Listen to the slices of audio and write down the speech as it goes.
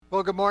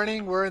Well, good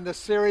morning. We're in the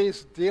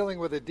series dealing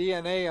with the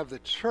DNA of the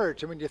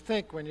church. And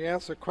when you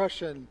ask the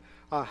question,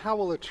 how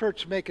will the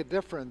church make a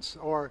difference?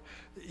 Or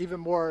even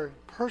more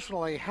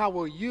personally, how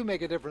will you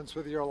make a difference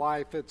with your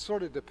life? It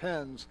sort of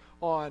depends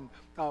on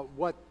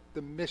what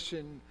the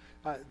mission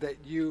that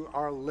you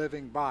are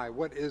living by.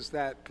 What is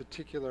that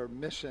particular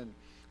mission?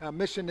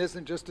 Mission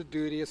isn't just a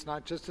duty. It's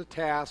not just a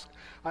task.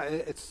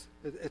 It's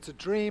a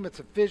dream.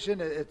 It's a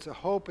vision. It's a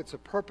hope. It's a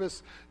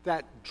purpose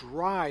that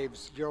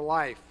drives your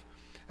life.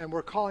 And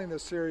we're calling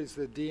this series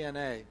the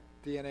DNA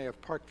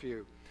of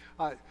Parkview.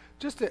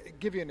 Just to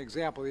give you an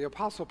example, the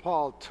Apostle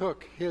Paul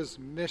took his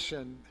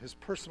mission, his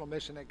personal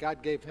mission that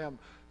God gave him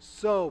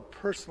so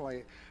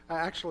personally.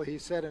 Actually, he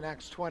said in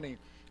Acts 20,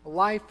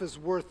 life is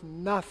worth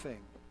nothing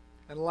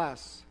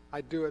unless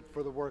I do it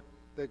for the work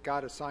that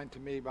God assigned to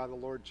me by the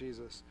Lord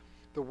Jesus,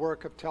 the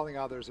work of telling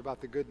others about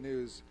the good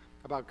news,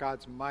 about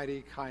God's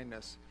mighty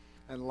kindness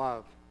and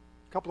love.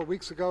 A couple of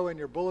weeks ago in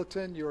your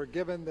bulletin, you were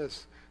given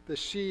the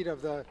sheet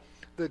of the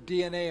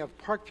DNA of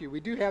Parkview. We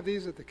do have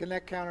these at the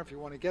Connect counter if you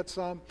want to get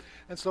some.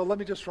 And so let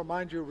me just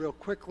remind you real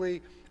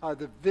quickly,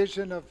 the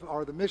mission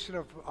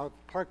of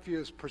Parkview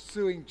is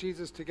pursuing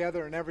Jesus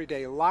together in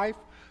everyday life.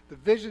 The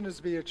vision is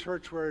to be a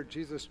church where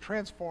Jesus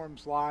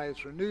transforms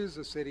lives, renews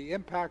the city,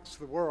 impacts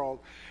the world.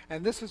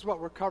 And this is what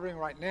we're covering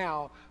right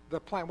now, the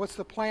plan. What's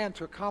the plan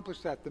to accomplish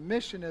that? The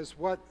mission is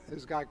what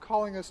is God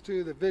calling us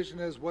to. The vision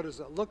is what does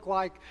it look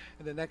like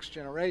in the next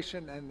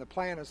generation. And the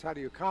plan is how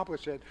do you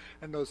accomplish it.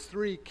 And those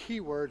three key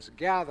words,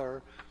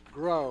 gather,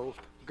 grow,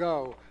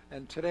 go.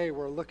 And today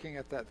we're looking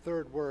at that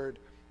third word,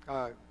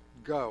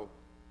 go.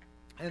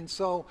 And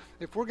so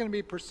if we're going to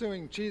be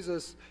pursuing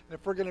Jesus, and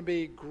if we're going to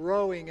be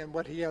growing in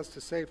what he has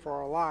to say for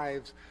our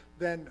lives,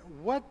 then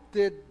what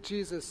did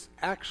Jesus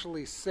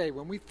actually say?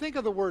 When we think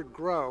of the word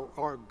grow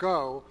or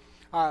go,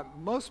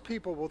 most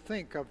people will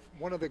think of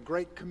one of the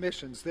Great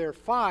Commissions. There are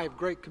 5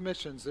 Great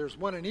Commissions. There's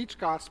one in each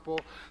gospel.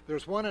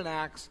 There's one in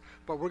Acts,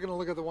 but we're going to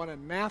look at the one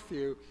in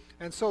Matthew.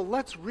 And so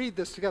let's read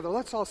this together.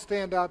 Let's all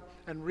stand up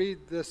and read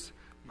this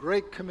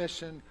Great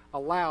Commission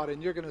aloud,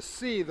 and you're going to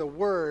see the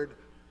word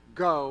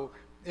go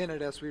in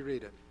it as we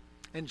read it.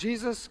 And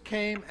Jesus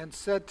came and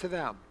said to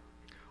them,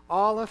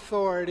 all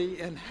authority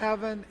in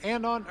heaven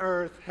and on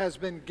earth has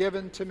been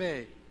given to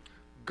me.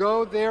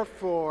 Go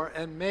therefore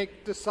and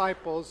make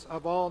disciples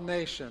of all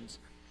nations,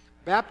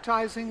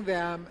 baptizing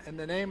them in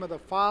the name of the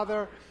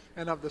Father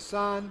and of the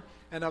Son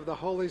and of the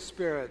Holy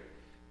Spirit,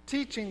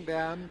 teaching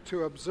them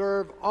to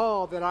observe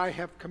all that I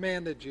have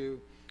commanded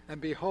you. And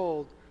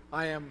behold,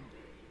 I am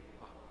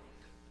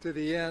to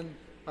the end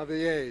of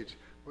the age.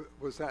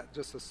 Was that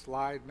just a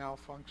slide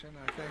malfunction,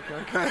 I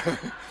think?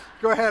 Okay.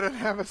 Go ahead and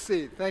have a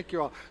seat. Thank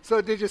you all. So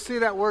did you see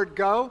that word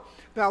go?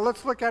 Now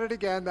let's look at it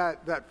again,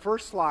 that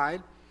first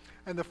slide.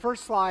 And the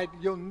first slide,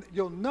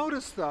 you'll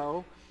notice,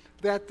 though,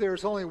 that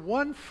there's only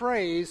one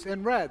phrase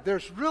in red.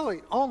 There's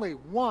really only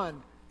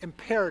one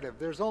imperative.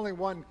 There's only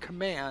one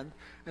command.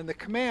 And the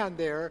command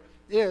there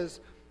is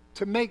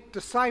to make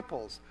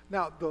disciples.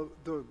 Now,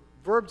 the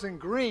verbs in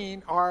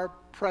green are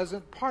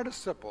present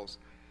participles.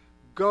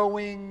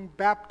 Going,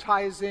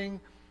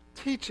 baptizing,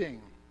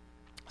 teaching.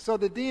 So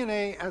the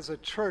DNA as a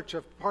church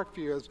of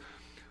Parkview is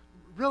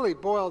really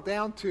boiled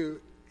down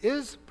to,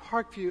 is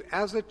Parkview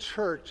as a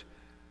church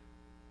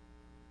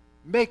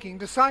making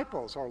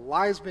disciples, or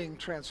lives being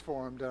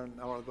transformed,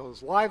 or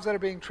those lives that are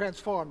being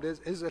transformed?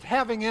 Is it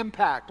having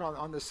impact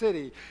on the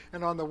city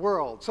and on the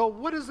world? So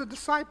what is a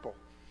disciple?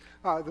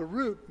 The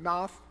root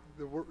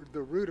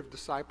of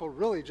disciple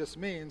really just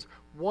means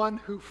one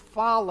who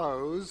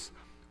follows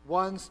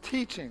one's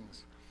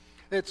teachings.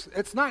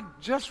 It's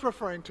not just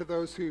referring to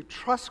those who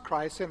trust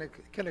Christ and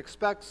can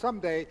expect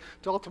someday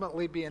to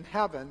ultimately be in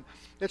heaven.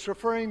 It's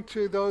referring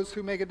to those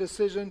who make a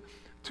decision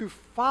to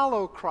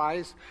follow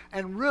Christ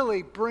and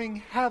really bring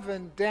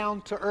heaven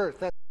down to earth.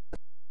 That's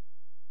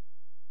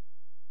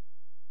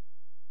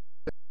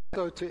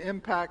so to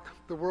impact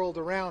the world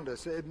around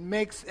us. It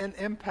makes an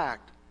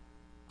impact.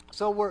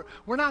 So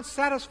we're not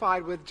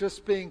satisfied with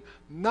just being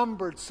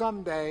numbered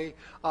someday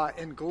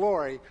in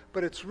glory,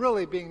 but it's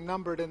really being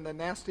numbered in the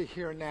nasty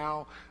here and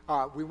now.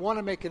 We want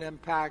to make an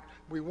impact.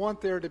 We want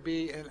there to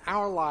be in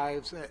our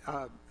lives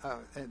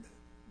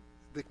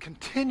the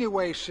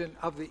continuation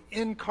of the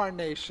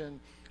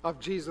incarnation of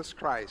Jesus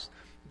Christ.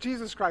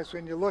 Jesus Christ,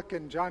 when you look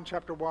in John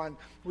chapter 1,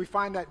 we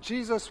find that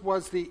Jesus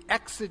was the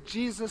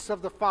exegesis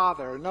of the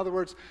Father. In other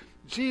words,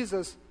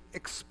 Jesus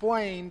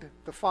explained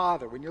the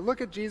Father. When you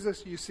look at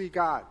Jesus, you see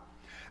God.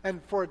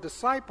 And for a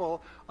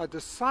disciple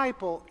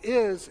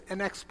is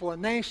an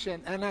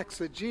explanation, an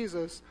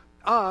exegesis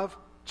of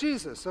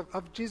Jesus,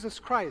 of Jesus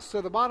Christ.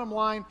 So the bottom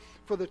line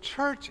for the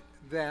church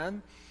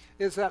then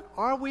is that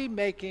are we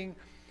making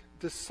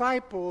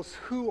disciples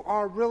who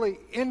are really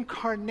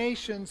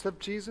incarnations of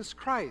Jesus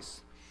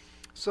Christ?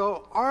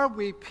 So are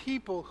we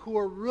people who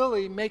are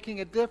really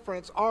making a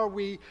difference? Are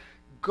we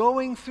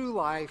going through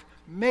life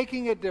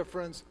making a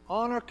difference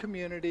on our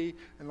community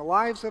and the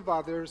lives of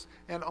others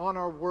and on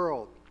our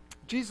world?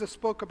 Jesus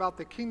spoke about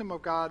the kingdom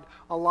of God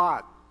a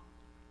lot.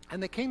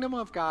 And the kingdom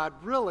of God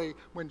really,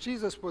 when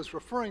Jesus was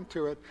referring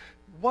to it,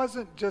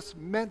 wasn't just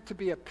meant to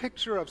be a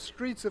picture of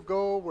streets of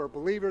gold where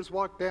believers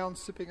walk down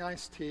sipping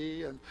iced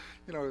tea and,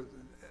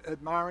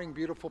 admiring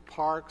beautiful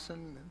parks,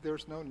 and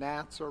there's no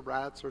gnats or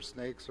rats or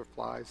snakes or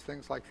flies,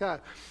 things like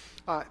that.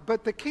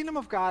 But the kingdom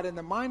of God in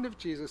the mind of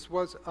Jesus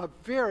was a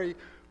very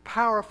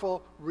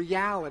powerful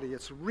reality.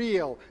 It's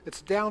real.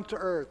 It's down to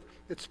earth.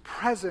 It's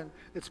present.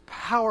 It's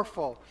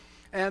powerful.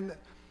 And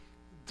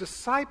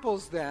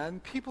disciples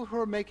then, people who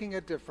are making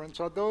a difference,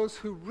 are those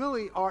who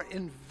really are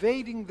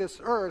invading this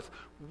earth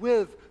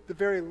with the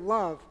very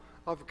love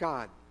of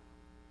God.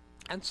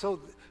 And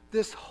so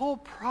this whole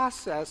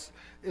process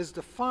is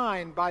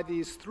defined by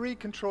these three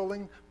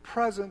controlling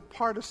present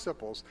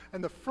participles.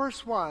 And the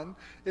first one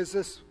is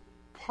this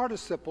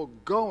participle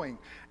going.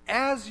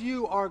 As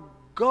you are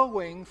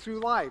going through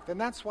life. And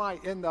that's why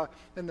in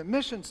the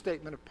mission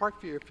statement of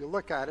Parkview, if you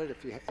look at it,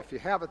 if you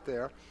have it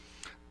there,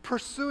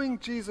 pursuing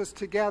Jesus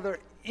together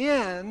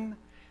in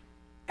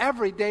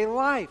everyday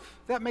life.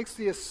 That makes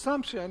the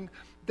assumption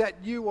that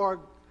you are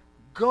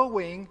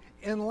going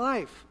in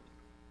life.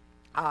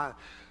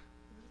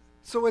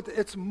 So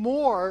it's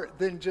more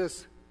than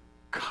just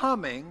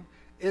coming,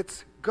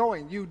 it's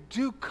going. You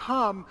do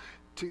come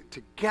to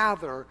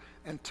gather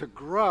and to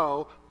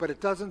grow, but it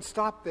doesn't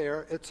stop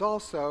there. It's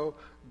also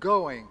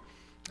going,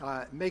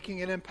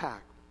 making an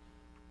impact.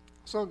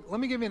 So let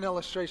me give you an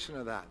illustration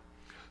of that.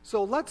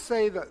 So let's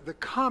say that the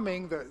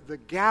coming, the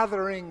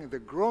gathering, the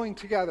growing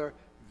together,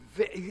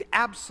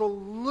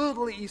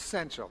 absolutely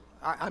essential.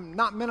 I'm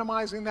not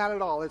minimizing that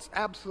at all. It's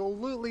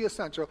absolutely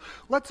essential.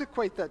 Let's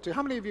equate that to,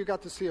 how many of you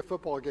got to see a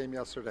football game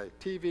yesterday?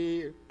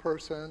 TV,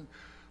 person?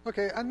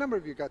 Okay, a number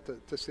of you got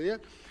to see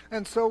it.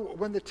 And so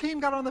when the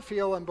team got on the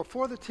field and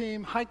before the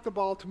team hiked the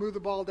ball to move the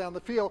ball down the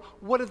field,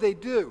 what did they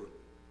do?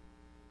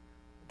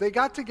 They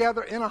got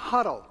together in a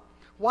huddle.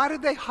 Why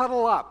did they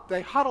huddle up?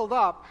 They huddled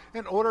up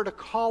in order to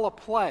call a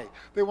play.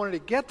 They wanted to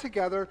get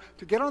together,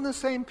 to get on the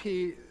same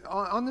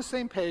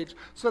page,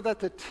 so that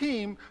the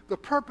team, the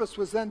purpose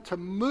was then to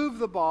move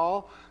the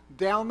ball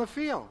down the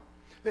field.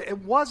 It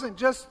wasn't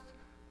just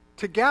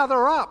to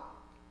gather up.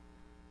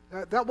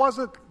 That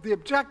wasn't the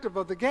objective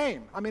of the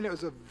game. I mean, it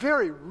was a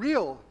very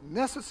real,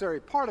 necessary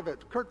part of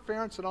it. Kirk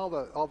Ferentz and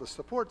all the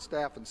support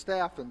staff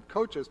and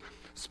coaches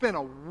spent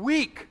a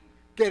week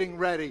getting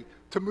ready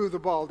to move the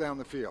ball down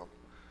the field.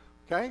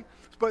 Okay?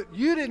 But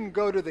you didn't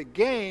go to the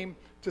game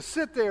to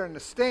sit there in the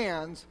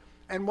stands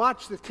and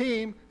watch the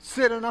team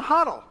sit in a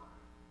huddle.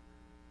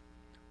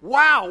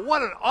 Wow,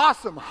 what an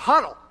awesome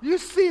huddle. You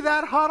see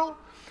that huddle?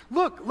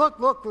 Look,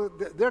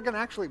 they're going to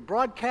actually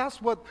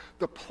broadcast what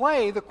the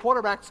play the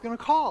quarterback's going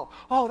to call.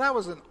 Oh, that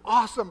was an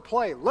awesome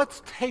play.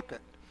 Let's tape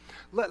it.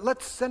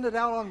 Let's send it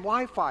out on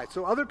Wi-Fi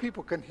so other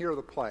people can hear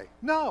the play.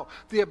 No,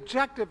 the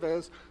objective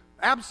is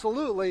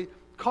absolutely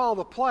call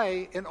the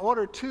play in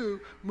order to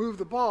move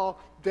the ball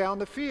down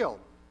the field.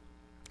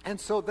 And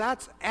so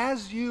that's,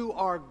 as you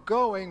are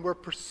going, we're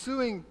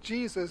pursuing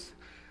Jesus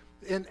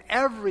in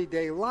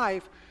everyday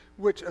life,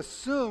 which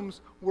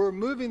assumes we're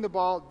moving the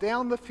ball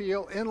down the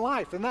field in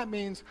life. And that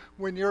means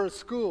when you're at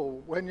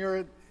school, when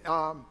you're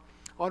on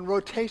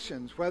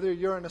rotations, whether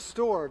you're in a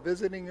store,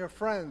 visiting your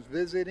friends,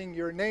 visiting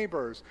your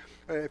neighbors,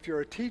 if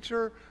you're a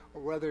teacher,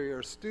 or whether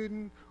you're a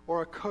student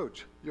or a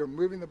coach, you're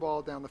moving the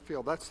ball down the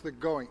field. That's the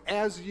going.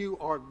 As you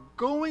are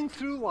going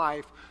through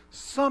life,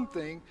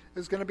 something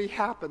is going to be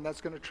happen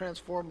that's going to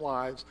transform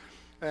lives,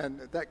 and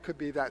that could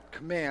be that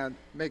command,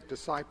 make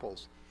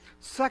disciples.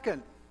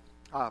 Second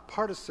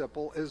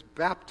participle is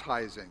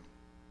baptizing.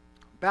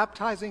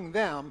 Baptizing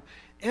them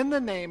in the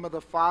name of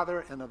the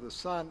Father and of the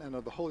Son and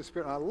of the Holy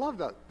Spirit. And I love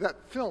that.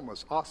 That film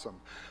was awesome.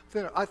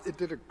 It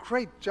did a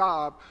great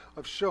job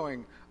of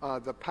showing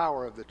the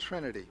power of the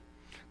Trinity.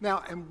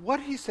 Now, and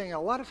what he's saying,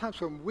 a lot of times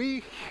when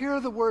we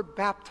hear the word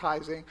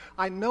baptizing,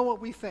 I know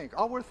what we think.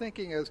 All we're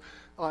thinking is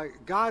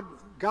God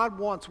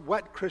wants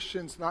wet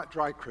Christians, not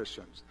dry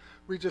Christians.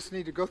 We just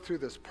need to go through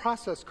this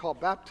process called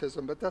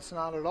baptism, but that's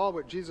not at all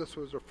what Jesus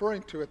was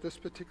referring to at this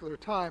particular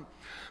time.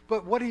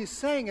 But what he's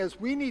saying is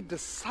we need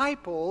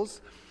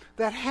disciples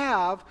that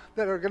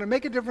are going to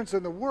make a difference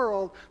in the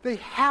world. They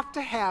have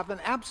to have an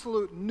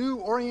absolute new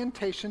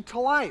orientation to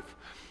life.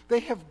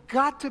 They have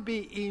got to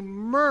be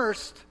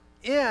immersed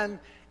in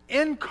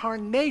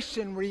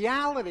incarnation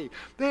reality.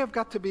 They have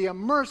got to be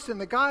immersed in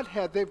the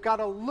Godhead. They've got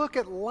to look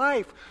at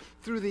life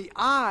through the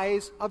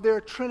eyes of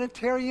their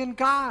Trinitarian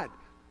God.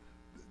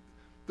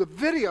 The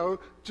video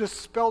just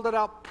spelled it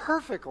out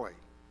perfectly.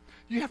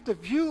 You have to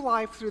view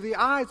life through the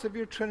eyes of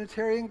your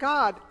Trinitarian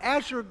God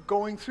as you're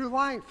going through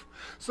life.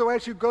 So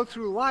as you go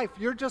through life,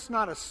 you're just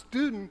not a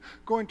student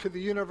going to the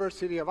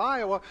University of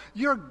Iowa.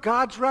 You're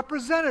God's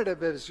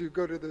representative as you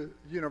go to the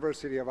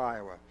University of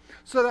Iowa.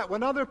 So that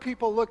when other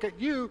people look at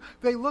you,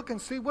 they look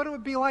and see what it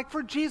would be like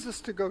for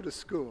Jesus to go to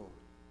school.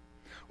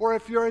 Or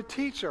if you're a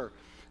teacher,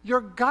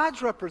 you're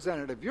God's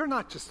representative. You're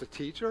not just a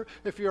teacher.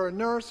 If you're a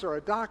nurse or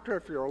a doctor,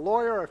 if you're a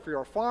lawyer, if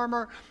you're a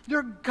farmer,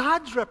 you're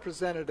God's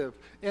representative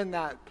in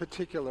that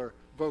particular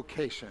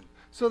vocation.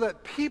 so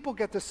that people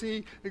get to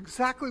see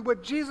exactly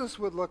what Jesus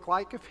would look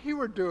like if he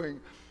were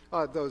doing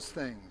those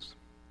things.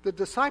 The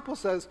disciple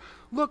says,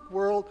 look,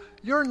 world,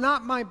 you're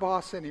not my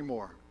boss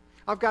anymore.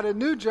 I've got a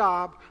new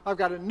job, I've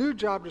got a new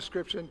job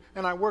description,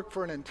 and I work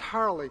for an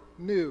entirely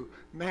new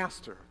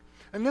master.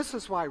 And this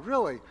is why,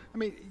 really,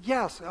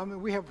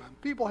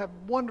 people have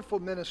wonderful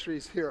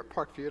ministries here at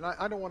Parkview, and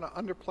I don't want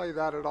to underplay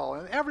that at all.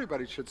 And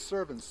everybody should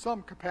serve in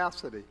some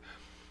capacity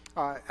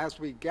as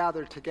we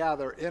gather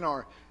together in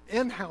our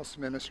in-house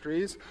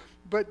ministries.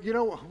 But you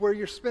know where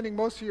you're spending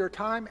most of your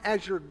time?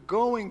 As you're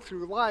going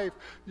through life,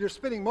 you're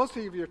spending most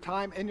of your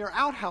time in your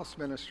outhouse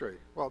ministry.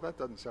 Well, that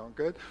doesn't sound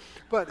good.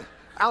 But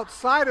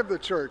outside of the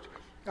church,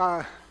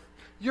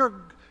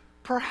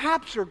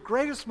 perhaps your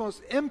greatest,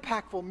 most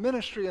impactful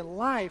ministry in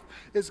life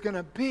is going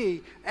to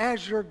be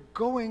as you're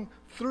going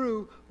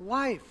through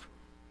life.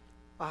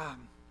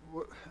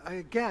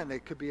 Again,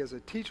 it could be as a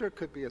teacher, it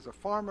could be as a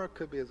farmer, it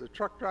could be as a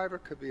truck driver,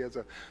 it could be as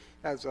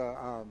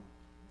a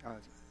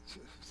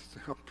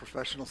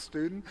professional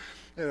student.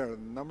 A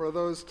number of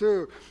those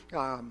too.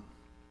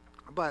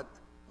 But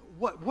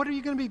what are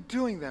you going to be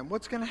doing then?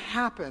 What's going to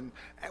happen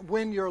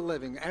when you're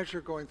living, as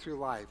you're going through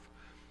life?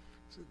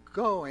 So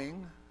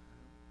going,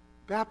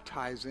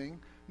 baptizing,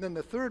 and then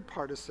the third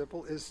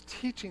participle is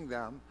teaching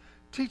them.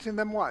 Teaching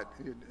them what?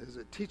 Is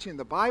it teaching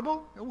the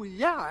Bible? Well,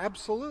 yeah,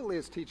 absolutely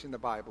it's teaching the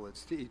Bible.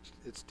 It's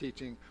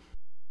teaching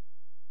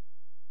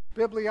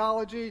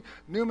bibliology,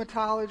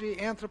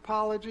 pneumatology,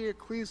 anthropology,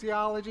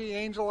 ecclesiology,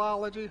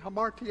 angelology,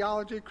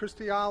 hamartiology,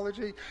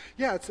 Christology.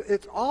 Yeah,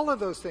 it's all of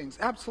those things,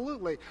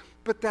 absolutely.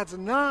 But that's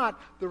not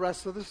the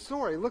rest of the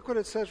story. Look what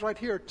it says right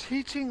here.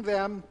 Teaching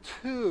them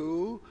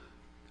to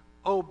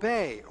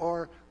obey,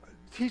 or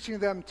teaching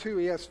them to,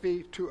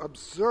 ESV, to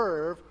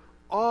observe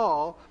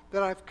all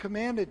that I've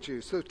commanded you.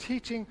 So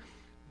teaching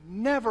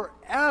never,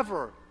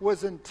 ever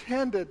was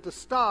intended to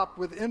stop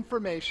with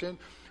information.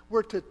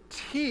 We're to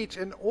teach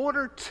in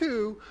order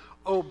to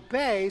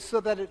obey so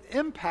that it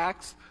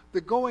impacts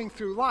the going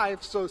through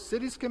life, so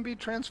cities can be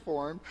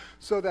transformed,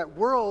 so that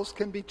worlds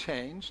can be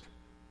changed,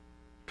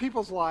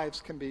 people's lives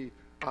can be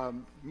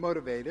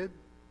motivated.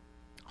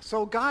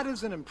 So God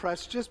isn't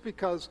impressed just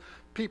because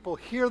people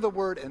hear the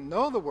word and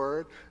know the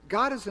word.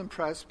 God is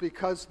impressed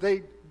because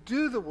they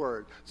do the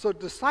word. So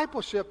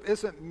discipleship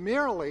isn't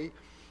merely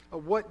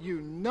what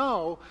you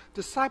know.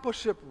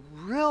 Discipleship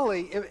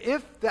really,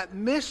 if that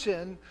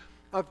mission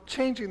of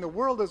changing the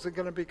world isn't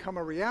going to become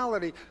a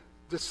reality,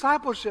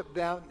 discipleship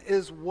then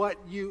is what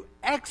you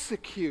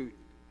execute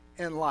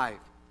in life.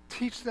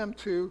 Teach them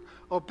to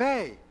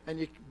obey.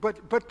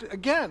 But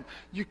again,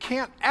 you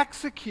can't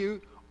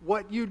execute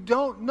what you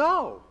don't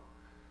know.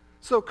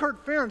 So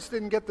Kurt Ferentz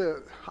didn't get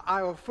the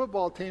Iowa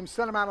football team,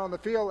 sent them out on the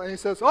field, and he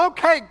says,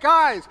 okay,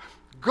 guys,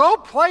 go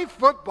play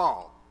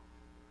football.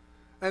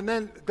 And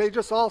then they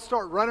just all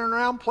start running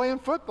around playing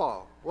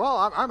football.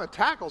 Well, I'm a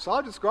tackle, so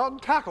I'll just go out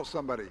and tackle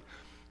somebody.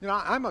 You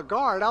know, I'm a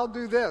guard, I'll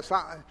do this.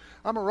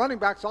 I'm a running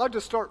back, so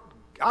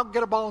I'll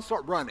get a ball and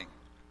start running.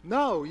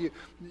 No, you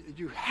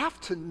have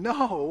to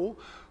know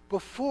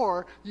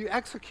before you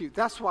execute.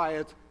 That's why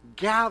it's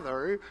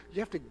gather. You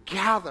have to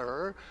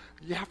gather,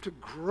 you have to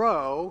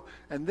grow,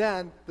 and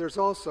then there's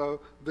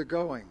also the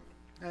going.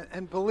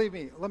 And believe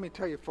me, let me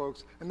tell you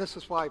folks, and this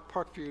is why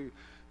Parkview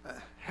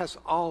has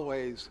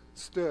always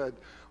stood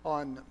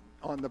on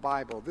the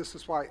Bible. This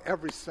is why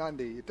every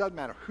Sunday, it doesn't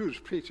matter who's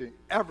preaching,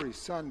 every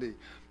Sunday,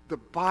 the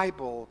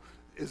Bible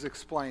is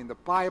explained. The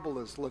Bible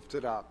is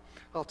lifted up.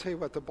 I'll tell you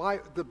what,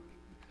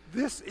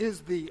 this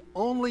is the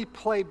only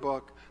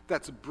playbook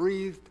that's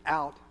breathed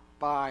out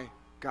by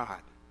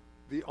God.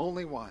 The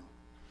only one.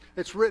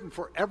 It's written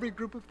for every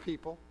group of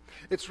people.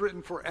 It's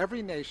written for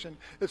every nation.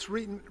 It's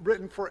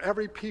written for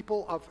every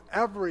people of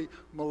every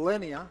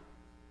millennia.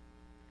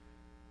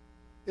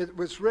 It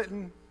was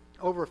written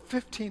over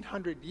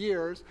 1,500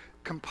 years,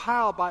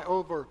 compiled by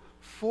over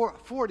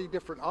 40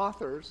 different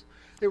authors.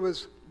 It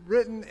was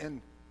written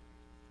in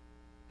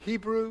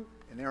Hebrew,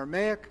 in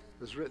Aramaic,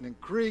 it was written in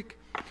Greek.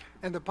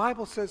 And the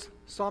Bible says,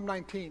 Psalm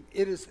 19,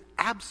 this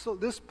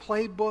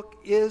playbook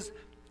is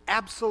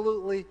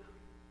absolutely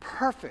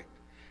perfect.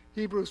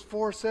 Hebrews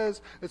 4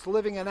 says it's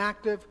living and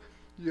active.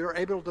 You're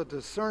able to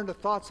discern the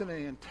thoughts and the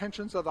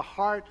intentions of the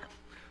heart.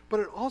 But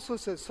it also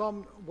says,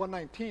 Psalm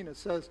 119, it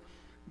says,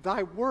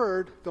 thy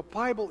word, the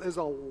Bible, is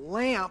a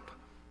lamp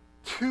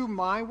to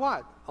my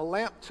what? A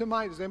lamp to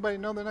my, does anybody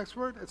know the next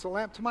word? It's a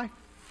lamp to my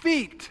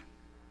feet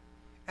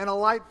and a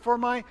light for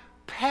my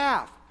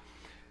path.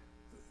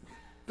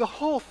 The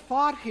whole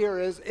thought here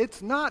is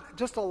it's not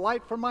just a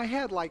light for my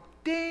head, like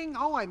ding,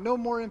 oh, I know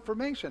more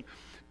information.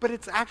 But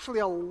it's actually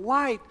a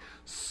light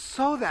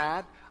so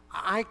that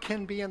I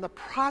can be in the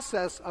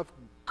process of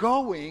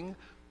going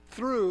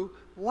through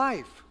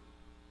life.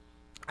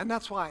 And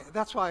that's why,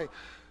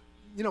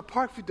 you know,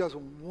 Parkview does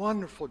a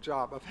wonderful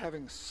job of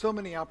having so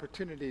many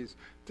opportunities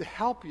to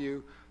help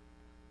you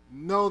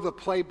know the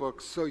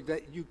playbook so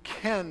that you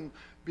can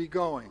be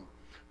going.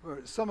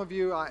 Some of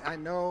you I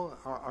know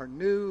are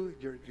new.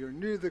 You're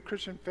new to the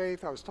Christian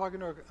faith. I was talking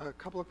to a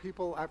couple of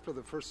people after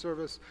the first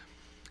service,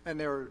 and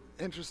they're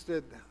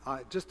interested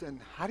just in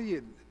how do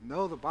you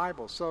know the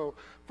Bible. So,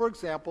 for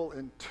example,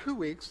 in 2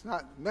 weeks,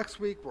 not next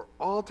week, we're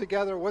all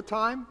together. What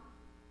time?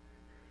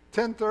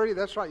 10:30.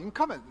 That's right. You can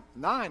come at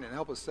 9 and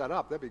help us set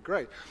up. That'd be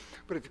great.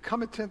 But if you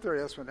come at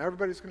 10:30, that's when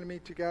everybody's going to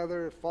meet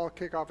together. Fall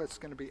kickoff. It's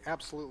going to be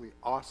absolutely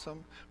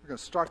awesome. We're going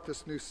to start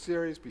this new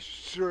series. Be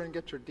sure and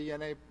get your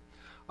DNA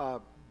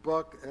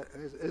book.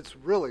 It's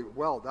really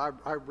well done.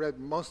 I read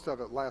most of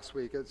it last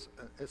week. It's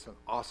an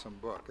awesome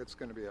book. It's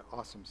going to be an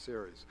awesome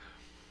series.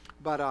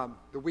 But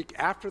the week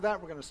after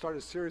that, we're going to start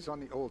a series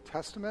on the Old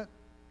Testament.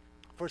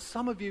 For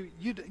some of you,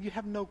 you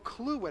have no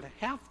clue what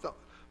half the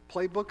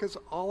playbook is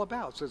all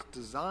about. So it's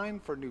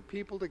designed for new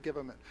people to give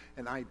them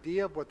an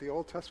idea of what the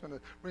Old Testament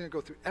is. We're going to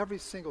go through every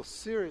single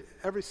series,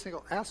 every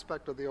single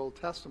aspect of the Old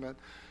Testament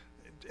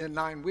in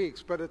 9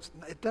 weeks. But it's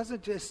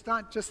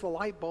not just the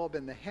light bulb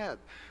in the head.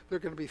 There are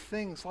going to be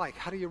things like,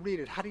 how do you read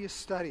it? How do you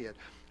study it?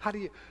 How do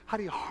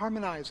you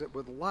harmonize it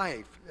with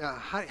life?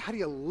 How do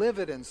you live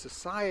it in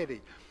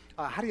society?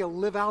 How do you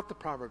live out the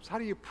Proverbs? How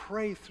do you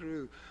pray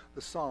through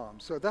the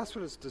Psalms? So that's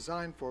what it's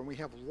designed for, and we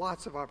have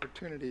lots of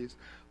opportunities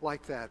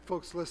like that.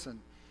 Folks,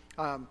 listen,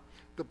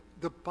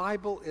 the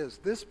Bible,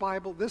 this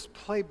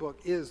playbook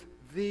is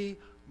the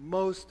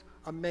most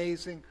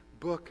amazing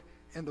book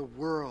in the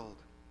world.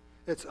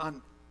 It's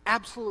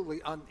absolutely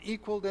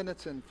unequaled in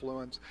its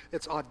influence.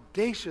 It's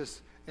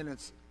audacious in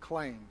its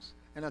claims,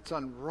 and it's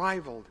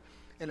unrivaled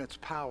in its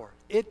power.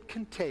 It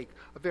can take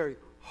a very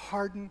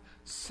hardened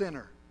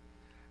sinner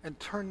and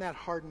turn that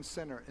hardened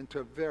sinner into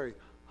a very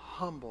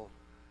humble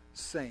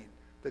saint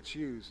that's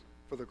used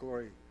for the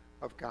glory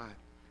of God.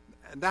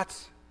 And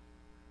that's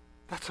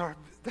our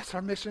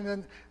mission,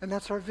 and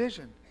that's our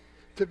vision,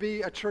 to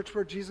be a church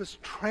where Jesus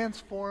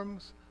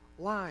transforms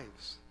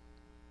lives.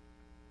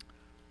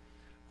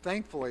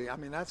 Thankfully,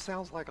 that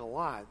sounds like a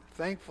lot.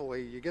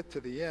 Thankfully, you get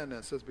to the end and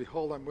it says,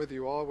 "Behold, I'm with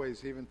you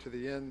always, even to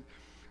the end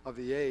of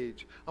the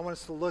age." I want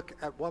us to look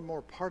at one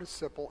more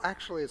participle.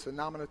 Actually, it's a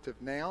nominative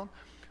noun,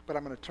 but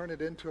I'm going to turn it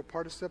into a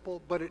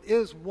participle. But it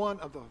is one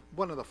of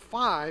the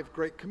 5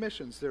 Great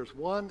Commissions. There's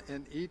one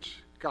in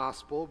each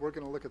gospel. We're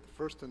going to look at the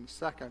first and the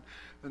second.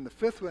 And the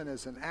 5th one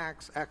is in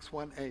Acts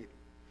 1:8.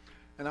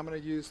 And I'm going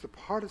to use the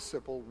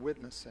participle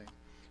witnessing.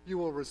 "You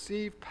will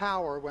receive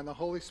power when the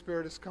Holy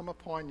Spirit has come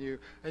upon you,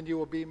 and you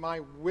will be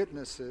my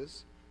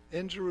witnesses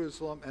in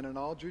Jerusalem and in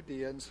all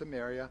Judea and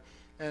Samaria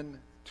and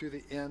to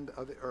the end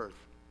of the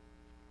earth."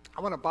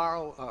 I want to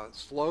borrow a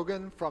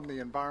slogan from the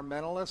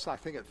environmentalists. I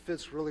think it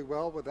fits really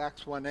well with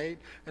Acts 1:8,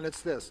 and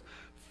it's this: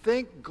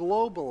 think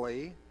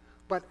globally,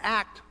 but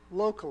act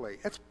locally.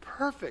 It's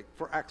perfect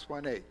for Acts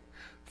 1:8.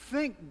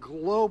 Think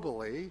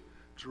globally,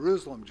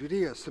 Jerusalem,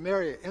 Judea,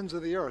 Samaria, ends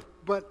of the earth,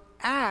 but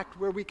act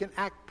where we can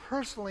act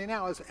personally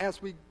now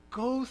as we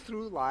go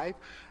through life,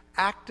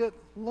 act it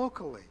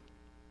locally.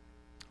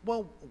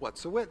 Well,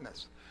 what's a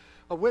witness?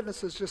 A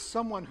witness is just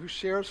someone who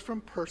shares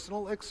from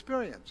personal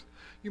experience.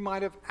 You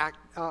might have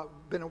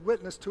been a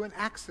witness to an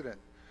accident.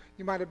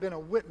 You might have been a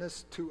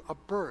witness to a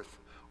birth.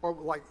 Or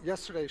like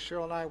yesterday,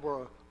 Cheryl and I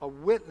were a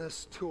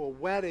witness to a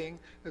wedding.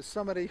 There's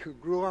somebody who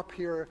grew up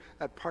here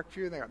at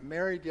Parkview, and they got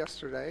married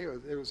yesterday.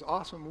 It was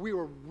awesome. We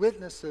were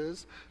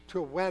witnesses to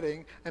a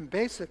wedding, and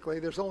basically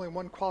there's only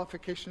one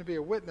qualification to be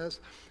a witness,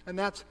 and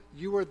that's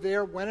you were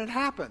there when it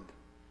happened.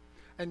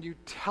 And you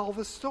tell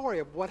the story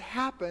of what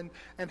happened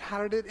and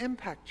how did it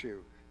impact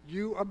you.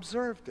 You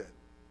observed it.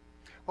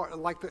 Or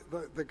like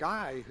the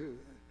guy who,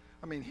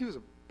 he was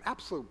an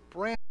absolute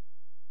brand.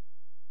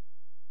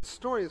 The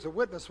story as a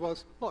witness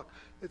was, look,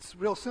 it's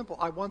real simple.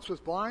 I once was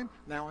blind,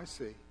 now I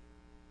see.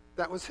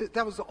 That was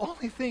the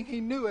only thing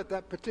he knew at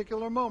that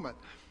particular moment.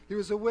 He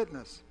was a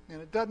witness.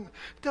 And it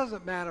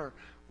doesn't matter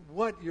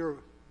what your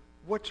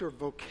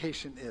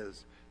vocation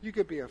is. You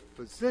could be a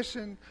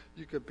physician,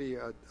 you could be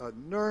a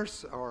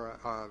nurse or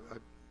a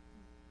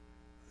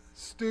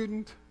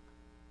student,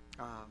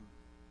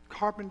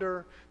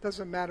 carpenter,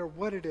 doesn't matter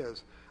what it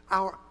is.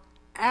 Our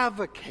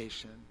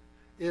avocation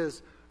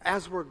is,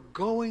 as we're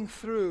going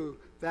through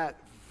that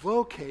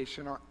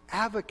vocation, our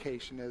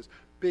avocation is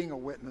being a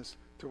witness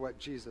to what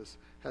Jesus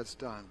has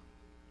done.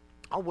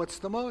 Oh, what's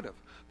the motive?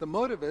 The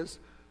motive is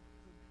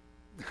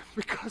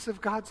because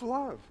of God's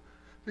love.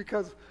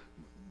 Because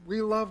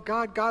we love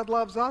God, God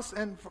loves us,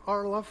 and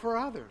our love for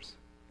others.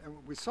 And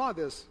we saw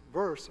this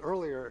verse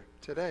earlier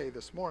today,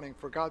 this morning,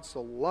 "For God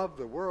so loved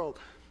the world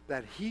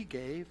that he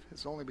gave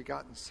his only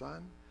begotten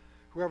Son.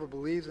 Whoever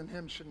believes in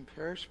him shouldn't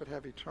perish but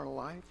have eternal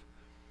life."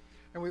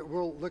 And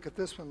we'll look at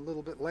this one a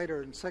little bit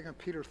later in 2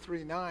 Peter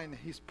 3:9.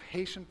 He's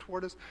patient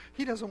toward us.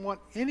 He doesn't want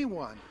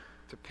anyone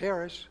to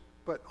perish,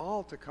 but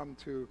all to come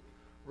to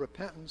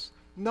repentance.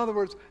 In other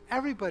words,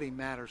 everybody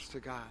matters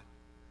to God.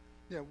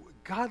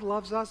 God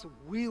loves us,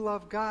 we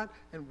love God,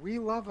 and we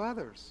love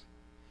others.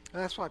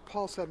 And that's why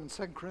Paul said in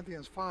 2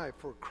 Corinthians 5,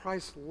 "For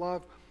Christ's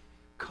love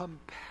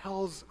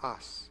compels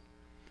us,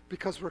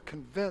 because we're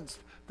convinced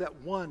that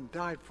one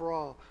died for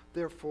all,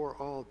 therefore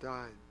all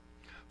died."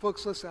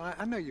 Folks, listen,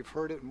 I know you've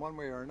heard it in one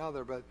way or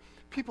another, but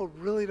people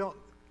really don't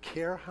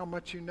care how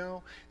much you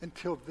know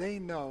until they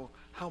know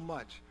how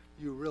much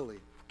you really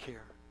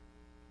care.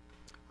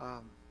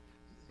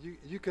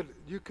 You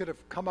could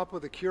have come up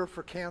with a cure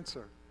for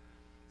cancer.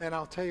 And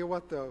I'll tell you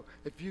what, though,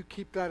 if you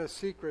keep that a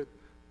secret,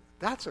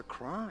 that's a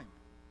crime.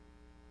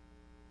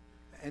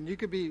 And you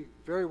could be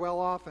very well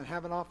off and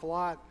have an awful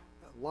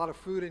lot of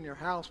food in your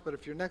house, but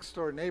if your next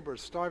door neighbor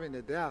is starving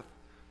to death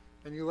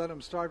and you let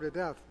him starve to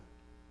death,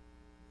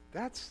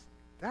 that's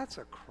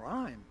a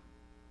crime.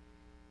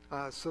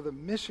 So the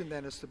mission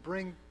then is to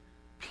bring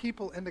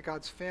people into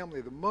God's family.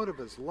 The motive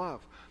is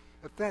love.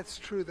 If that's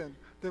true, then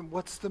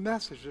what's the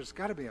message? There's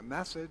got to be a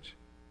message.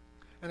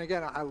 And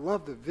again, I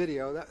love the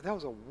video. That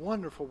was a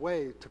wonderful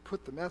way to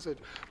put the message.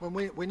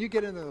 When you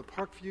get into the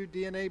Parkview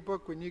DNA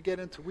book, when you get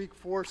into week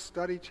 4,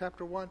 study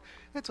chapter 1,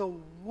 it's a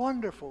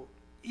wonderful,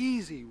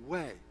 easy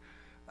way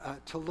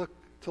to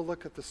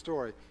look at the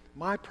story.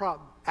 My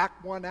problem,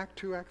 Act 1, Act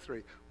 2, Act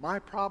 3. My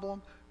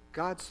problem,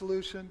 God's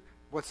solution,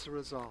 what's the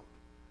result?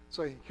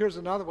 So here's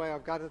another way.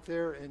 I've got it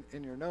there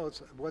in your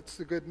notes. What's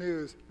the good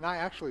news? And I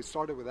actually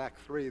started with Act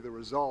 3, the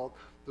result.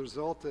 The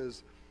result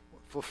is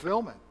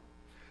fulfillment.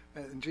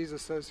 And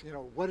Jesus says,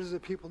 what is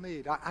it people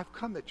need? I've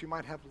come that you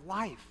might have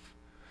life,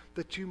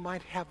 that you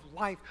might have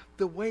life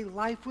the way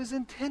life was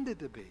intended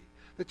to be,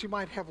 that you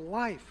might have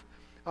life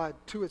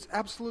to its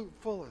absolute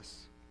fullest.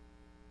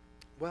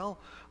 Well,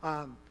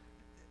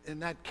 in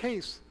that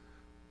case,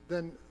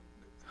 then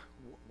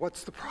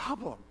what's the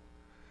problem?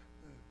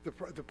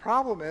 The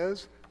problem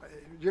is,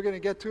 you're going to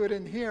get to it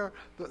in here,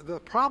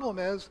 the problem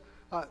is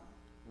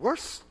we're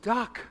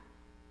stuck.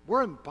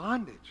 We're in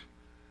bondage.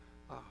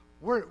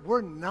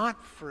 We're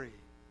not free.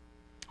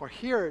 Or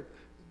here,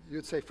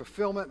 you'd say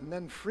fulfillment and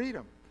then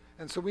freedom.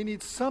 And so we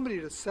need somebody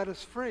to set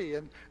us free.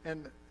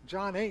 And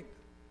John 8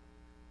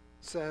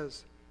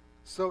 says,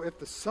 so if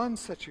the Son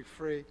sets you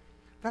free,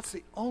 that's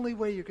the only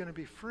way you're going to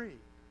be free.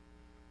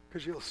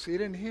 Because you'll see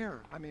it in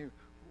here. I mean,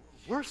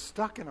 we're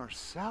stuck in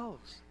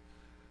ourselves.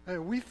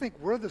 And we think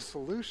we're the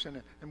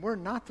solution, and we're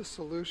not the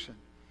solution.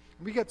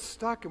 We get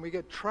stuck and we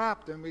get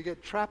trapped, and we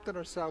get trapped in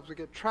ourselves. We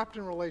get trapped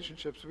in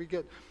relationships. We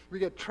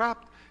get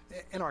trapped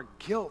in our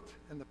guilt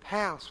in the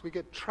past. We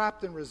get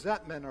trapped in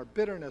resentment or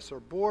bitterness or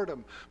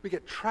boredom. We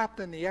get trapped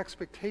in the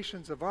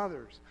expectations of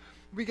others.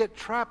 We get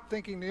trapped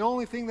thinking the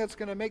only thing that's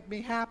going to make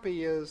me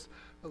happy is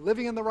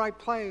living in the right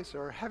place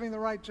or having the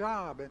right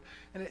job.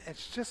 And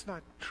it's just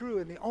not true.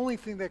 And the only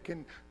thing that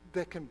can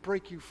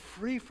break you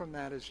free from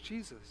that is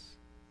Jesus.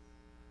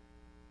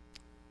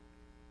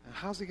 And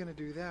how's he going to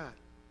do that?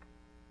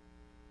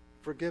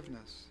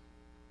 Forgiveness.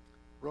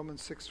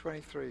 Romans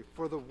 6:23.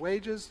 For the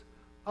wages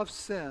of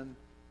sin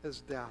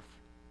is death,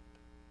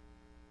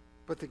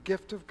 but the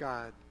gift of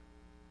God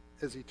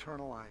is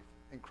eternal life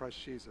in Christ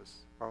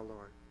Jesus our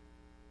Lord.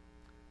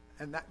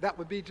 And that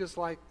would be just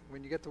like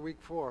when you get to week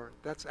 4,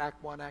 that's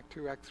Act 1, Act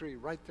 2, Act 3,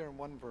 right there in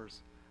one verse.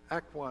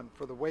 Act 1,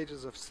 for the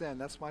wages of sin,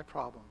 that's my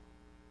problem,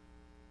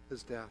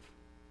 is death.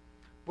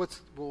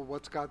 What's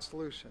God's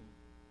solution?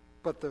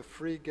 But the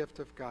free gift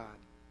of God,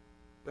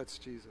 that's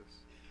Jesus.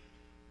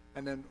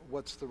 And then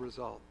what's the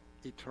result?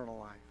 Eternal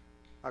life.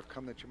 I've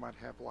come that you might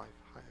have life.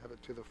 I have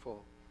it to the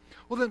full.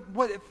 Well, then,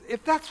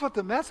 if that's what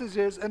the message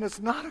is, and it's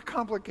not a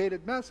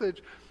complicated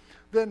message,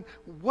 then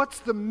what's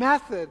the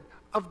method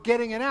of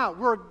getting it out?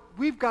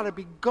 We've got to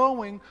be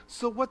going,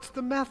 so what's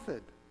the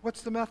method?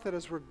 What's the method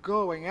as we're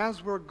going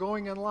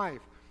in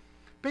life?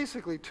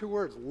 Basically, 2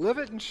 words, live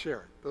it and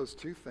share it. Those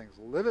 2 things,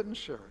 live it and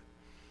share it.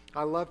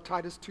 I love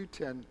Titus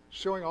 2:10,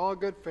 showing all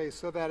good faith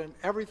so that in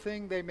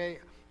everything they may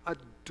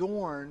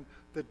adorn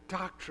the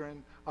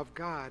doctrine of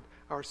God,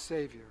 our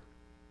Savior.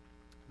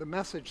 The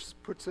Message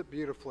puts it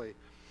beautifully.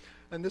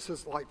 And this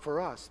is like for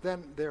us.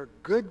 Then their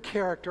good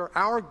character,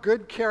 our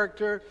good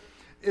character,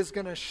 is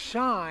going to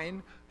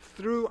shine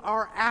through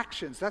our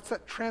actions. That's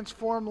that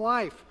transformed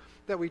life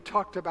that we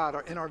talked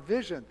about in our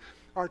vision.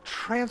 Our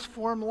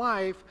transformed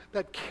life,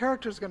 that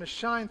character is going to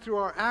shine through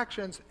our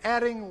actions,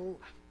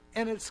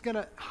 and it's going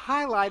to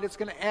highlight, it's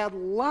going to add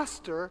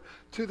luster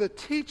to the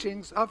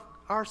teachings of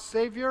our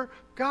Savior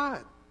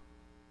God.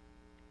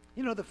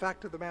 The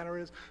fact of the matter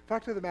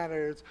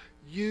is,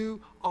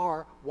 you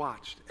are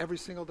watched every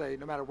single day.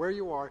 No matter where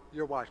you are,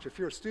 you're watched. If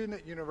you're a student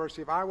at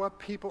University of Iowa,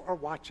 people are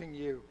watching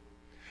you.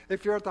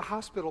 If you're at the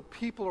hospital,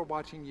 people are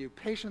watching you.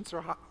 Patients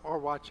are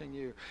watching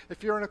you.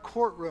 If you're in a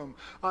courtroom,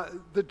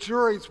 the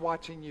jury's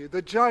watching you.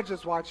 The judge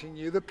is watching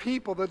you. The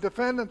people, the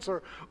defendants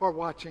are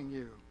watching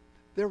you.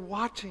 They're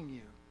watching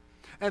you.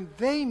 And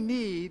they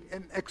need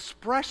an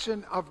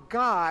expression of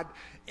God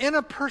in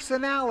a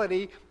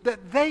personality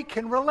that they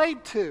can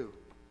relate to.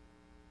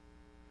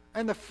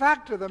 And the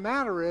fact of the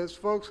matter is,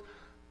 folks,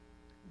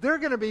 there are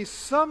going to be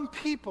some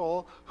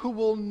people who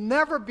will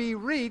never be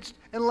reached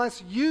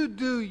unless you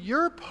do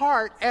your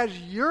part as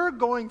you're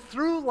going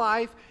through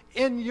life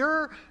in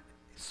your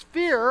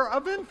sphere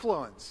of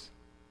influence.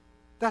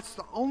 That's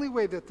the only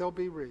way that they'll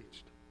be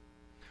reached.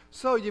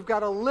 So you've got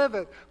to live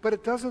it, but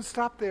it doesn't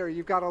stop there.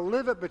 You've got to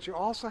live it, but you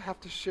also have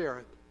to share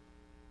it.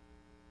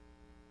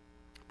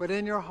 But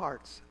in your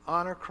hearts,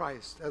 honor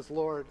Christ as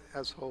Lord,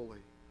 as holy.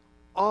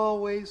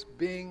 Always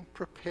being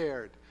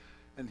prepared.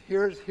 And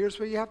here's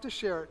where you have to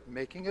share it,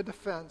 making a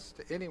defense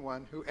to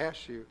anyone who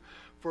asks you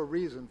for a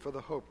reason for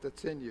the hope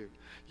that's in you.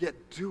 Yet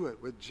do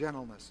it with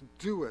gentleness.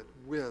 Do it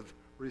with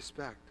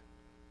respect.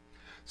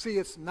 See,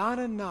 it's not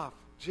enough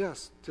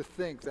just to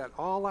think that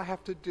all I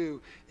have to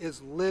do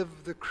is live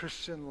the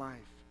Christian life.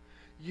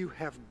 You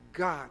have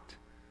got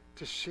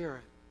to share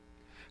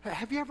it.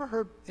 Have you ever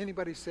heard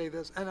anybody say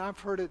this? And I've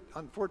heard it,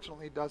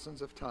 unfortunately,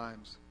 dozens of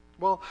times.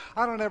 Well,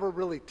 I don't ever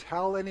really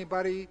tell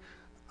anybody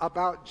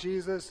about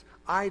Jesus.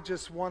 I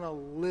just want to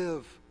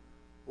live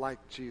like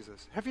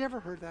Jesus. Have you ever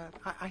heard that?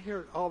 I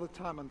hear it all the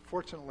time,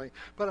 unfortunately.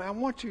 But I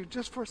want you,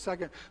 just for a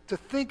second, to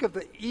think of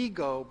the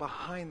ego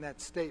behind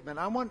that statement.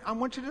 I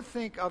want you to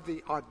think of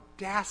the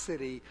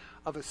audacity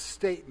of a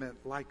statement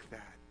like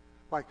that.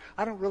 Like,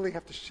 I don't really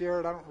have to share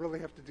it. I don't really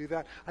have to do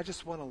that. I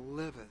just want to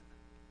live it.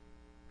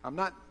 I'm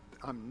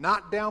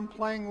not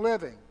downplaying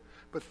living,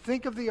 but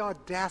think of the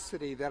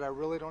audacity that I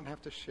really don't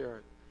have to share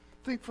it.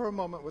 Think for a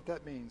moment what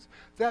that means.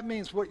 That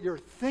means what you're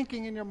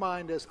thinking in your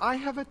mind is, I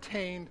have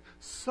attained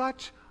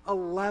such a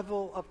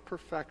level of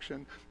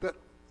perfection that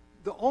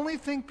the only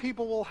thing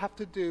people will have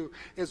to do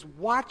is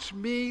watch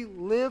me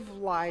live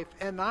life,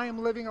 and I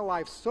am living a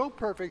life so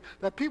perfect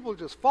that people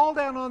just fall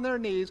down on their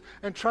knees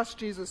and trust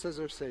Jesus as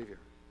their Savior.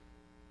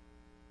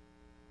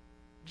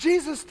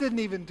 Jesus didn't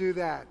even do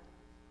that.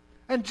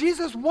 And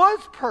Jesus was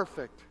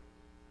perfect.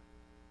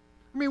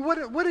 I mean,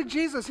 what did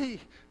Jesus,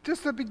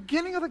 just the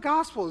beginning of the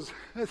Gospels,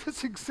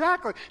 that's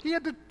exactly, he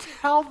had to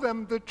tell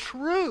them the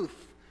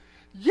truth.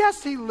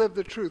 Yes, he lived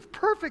the truth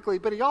perfectly,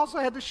 but he also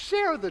had to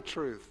share the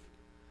truth.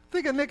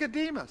 Think of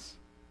Nicodemus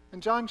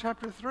in John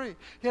chapter 3.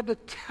 He had to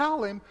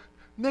tell him,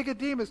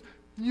 Nicodemus,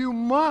 you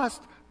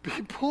must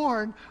be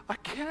born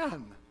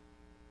again.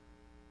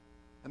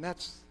 And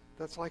that's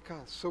like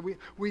us. So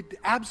we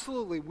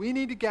absolutely, we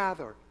need to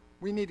gather.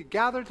 We need to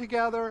gather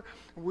together.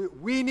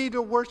 We need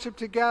to worship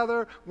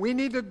together. We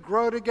need to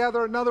grow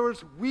together. In other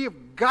words, we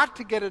have got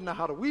to get in the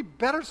huddle. We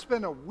better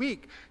spend a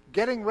week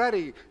getting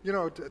ready,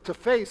 to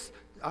face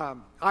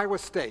Iowa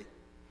State.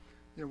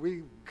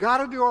 We got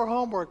to do our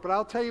homework, but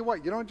I'll tell you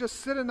what, you don't just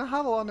sit in the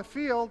huddle on the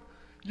field.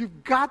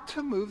 You've got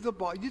to move the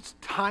ball. It's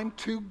time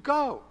to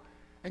go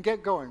and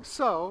get going.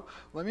 So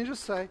let me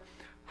just say,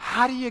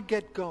 how do you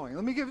get going?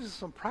 Let me give you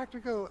some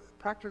practical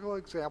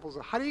examples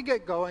of how do you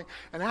get going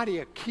and how do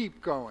you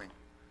keep going.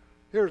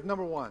 Here's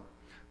number one.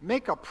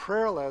 Make a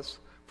prayer list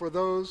for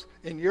those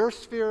in your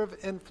sphere of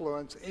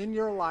influence in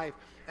your life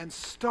and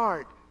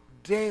start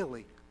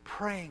daily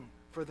praying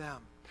for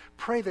them.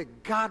 Pray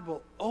that God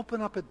will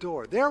open up a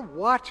door. They're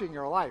watching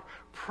your life.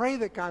 Pray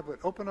that God would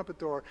open up a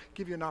door,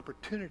 give you an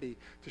opportunity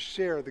to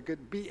share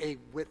be a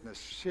witness,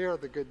 share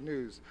the good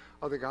news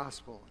of the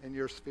gospel in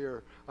your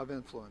sphere of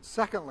influence.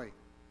 Secondly,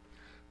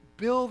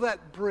 build a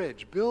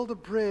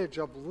bridge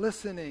of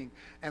listening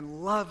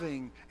and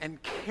loving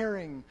and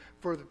caring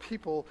for the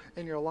people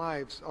in your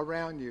lives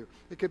around you.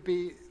 It could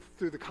be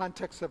through the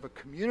context of a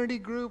community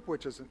group,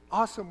 which is an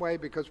awesome way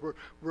because we're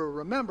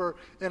remember,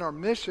 in our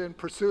mission,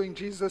 pursuing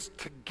Jesus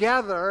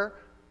together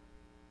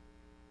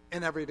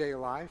in everyday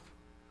life.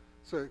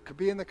 So it could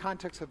be in the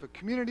context of a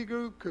community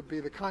group, could be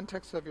the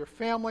context of your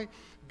family.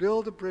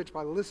 Build a bridge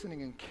by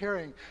listening and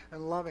caring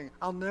and loving.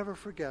 I'll never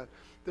forget,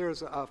 there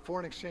was a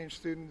foreign exchange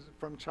student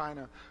from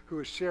China who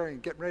was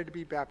getting ready to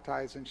be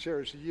baptized, and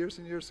shares years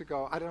and years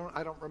ago. I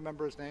don't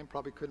remember his name,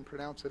 probably couldn't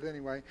pronounce it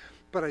anyway,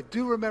 but I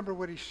do remember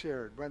what he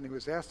shared when he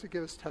was asked to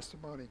give his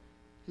testimony.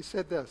 He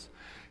said this.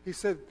 He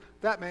said,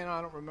 that man,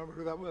 I don't remember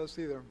who that was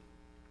either.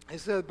 He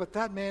said, but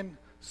that man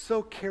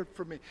so cared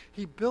for me.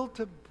 He built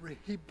a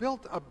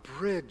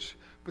bridge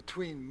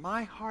between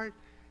my heart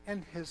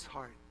and his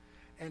heart,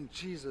 and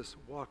Jesus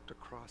walked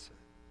across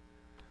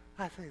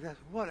it. I think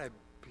what a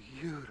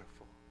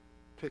beautiful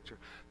picture.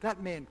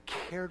 That man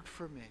cared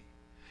for me.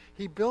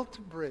 He built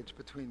a bridge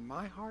between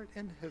my heart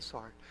and his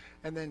heart,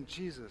 and then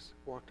Jesus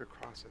walked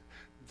across it.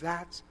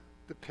 That's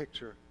the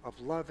picture of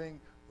loving,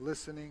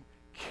 listening,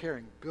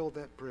 caring. Build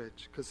that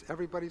bridge, because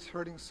everybody's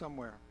hurting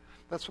somewhere.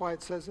 That's why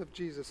it says of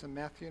Jesus in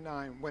Matthew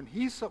 9,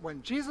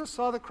 when Jesus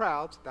saw the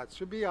crowds, that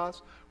should be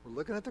us, we're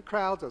looking at the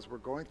crowds as we're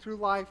going through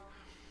life,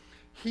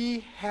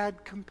 he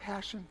had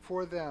compassion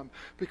for them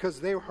because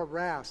they were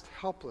harassed,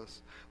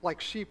 helpless, like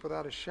sheep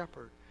without a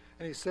shepherd.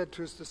 And he said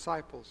to his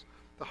disciples,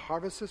 the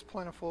harvest is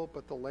plentiful,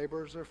 but the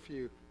laborers are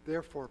few.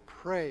 Therefore,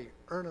 pray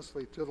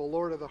earnestly to the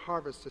Lord of the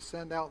harvest to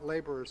send out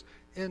laborers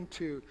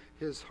into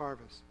his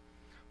harvest.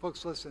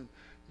 Folks, listen,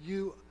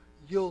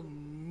 you'll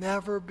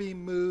never be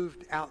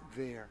moved out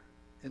there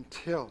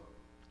until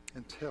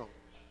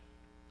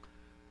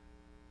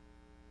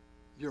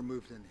you're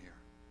moved in here,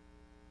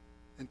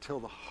 until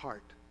the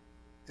heart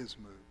is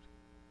moved.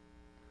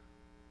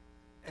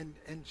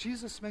 And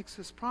Jesus makes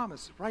this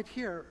promise right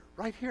here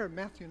in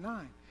Matthew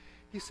 9.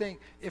 He's saying,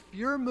 if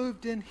you're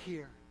moved in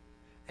here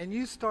and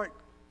you start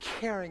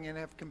caring and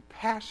have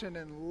compassion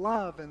and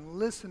love and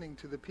listening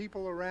to the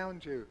people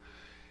around you,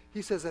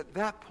 he says at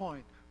that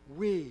point,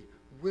 we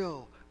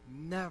will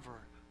never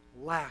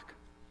lack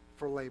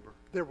for labor.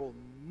 There will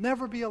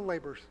never be a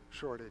labor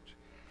shortage.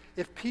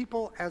 if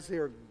people, as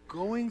they're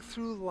going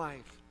through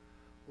life,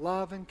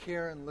 love and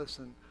care and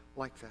listen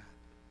like that.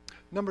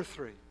 Number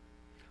three,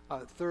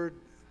 third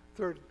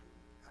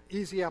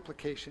easy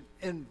application,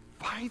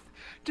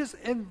 just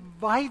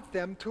invite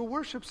them to a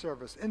worship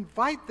service.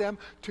 Invite them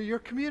to your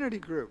community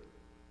group.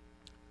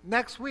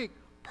 Next week,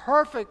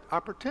 perfect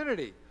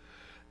opportunity.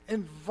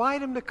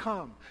 Invite them to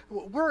come.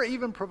 We're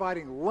even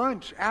providing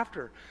lunch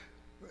after.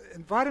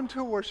 Invite them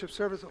to a worship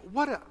service.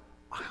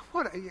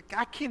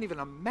 I can't even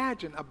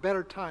imagine a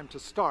better time to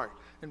start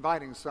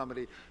inviting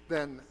somebody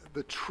than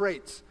the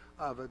traits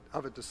of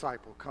a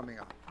disciple coming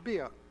up. It'd be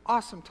an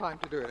awesome time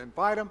to do it.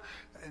 Invite them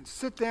and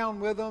sit down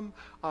with them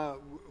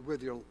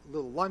with your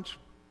little lunch.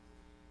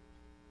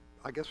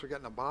 I guess we're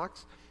getting a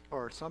box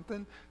or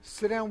something.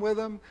 Sit down with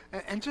them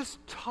and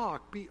just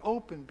talk. Be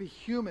open. Be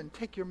human.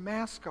 Take your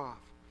mask off.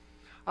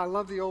 I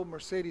love the old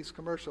Mercedes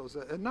commercials.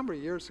 A number of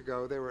years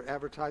ago, they were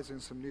advertising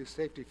some new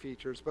safety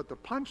features, but the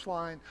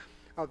punchline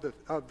of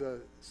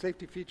the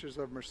safety features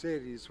of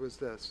Mercedes was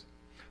this: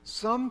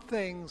 some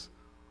things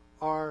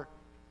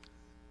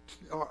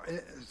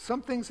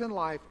in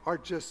life are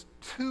just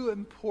too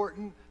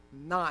important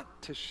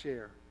not to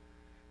share.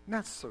 And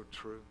that's so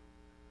true.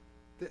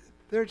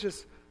 They're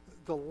just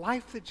the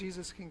life that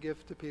Jesus can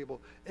give to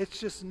people. It's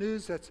just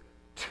news that's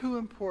too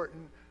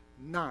important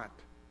not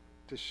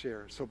to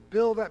share. So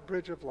build that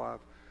bridge of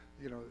love.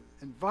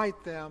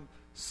 Invite them,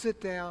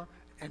 sit down,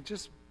 and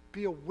just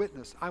be a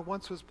witness. I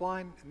once was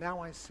blind,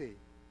 now I see.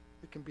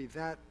 It can be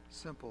that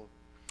simple.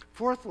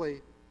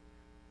 Fourthly,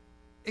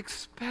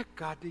 expect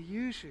God to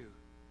use you.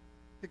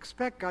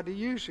 Expect God to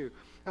use you.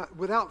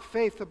 Without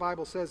faith, the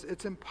Bible says,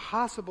 it's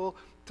impossible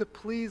to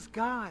please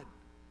God.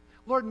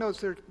 Lord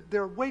knows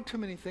there are way too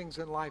many things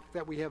in life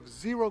that we have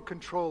zero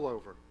control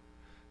over.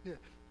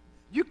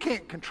 You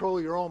can't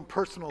control your own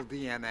personal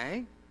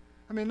DNA.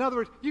 In other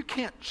words, you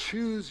can't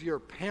choose your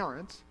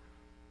parents.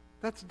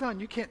 That's done.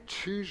 You can't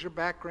choose your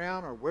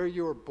background or where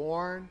you were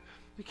born.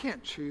 You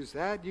can't choose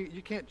that.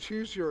 You can't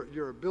choose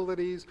your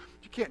abilities.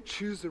 You can't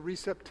choose the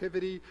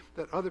receptivity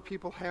that other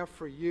people have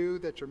for you,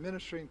 that you're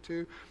ministering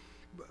to.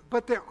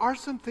 But there are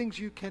some things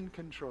you can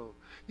control.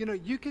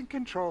 You can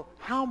control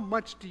how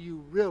much do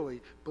you really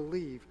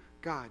believe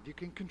God. You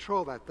can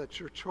control that. That's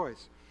your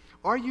choice.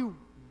 Are you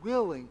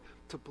willing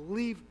to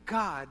believe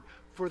God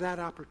for that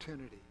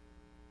opportunity?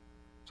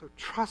 So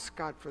trust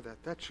God for that.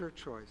 That's your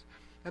choice.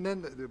 And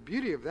then the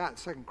beauty of that,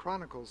 2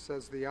 Chronicles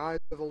says, the eyes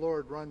of the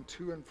Lord run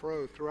to and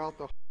fro throughout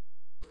the whole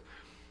earth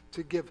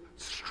to give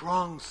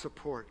strong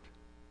support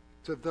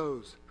to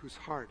those whose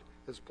heart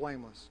is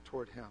blameless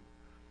toward him.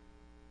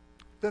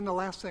 Then the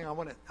last thing I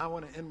want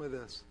to end with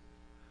this.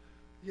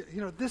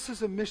 This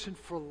is a mission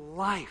for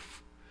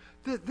life.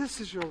 This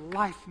is your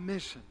life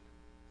mission.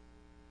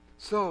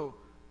 So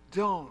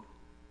don't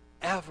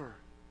ever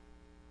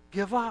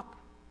give up.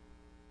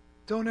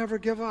 Don't ever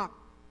give up.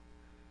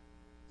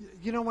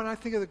 When I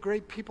think of the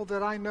great people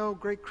that I know,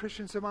 great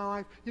Christians in my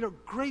life,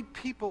 great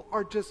people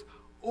are just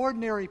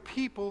ordinary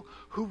people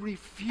who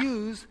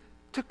refuse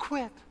to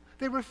quit.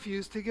 They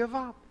refuse to give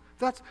up.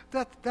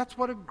 That's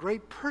what a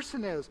great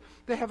person is.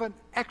 They have an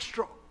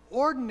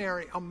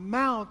extraordinary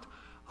amount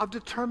of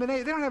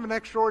determination. They don't have an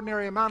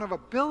extraordinary amount of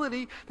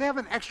ability. They have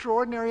an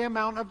extraordinary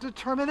amount of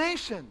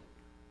determination.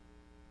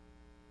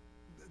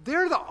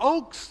 They're the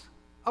oaks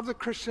of the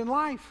Christian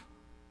life.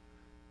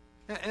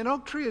 An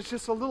oak tree is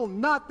just a little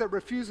nut that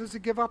refuses to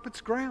give up its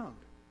ground.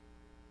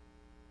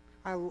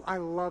 I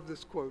love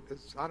this quote.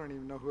 I don't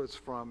even know who it's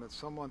from. It's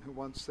someone who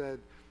once said,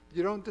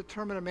 you don't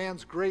determine a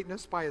man's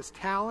greatness by his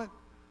talent,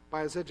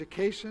 by his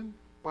education,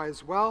 by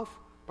his wealth,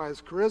 by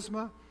his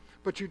charisma,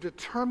 but you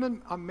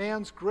determine a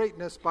man's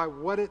greatness by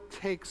what it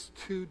takes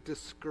to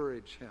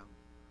discourage him.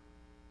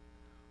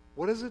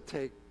 What does it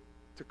take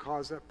to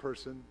cause that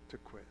person to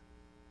quit?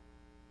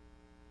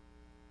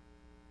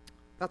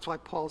 That's why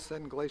Paul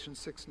said in Galatians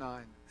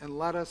 6:9, and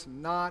let us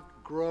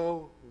not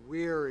grow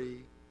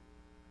weary.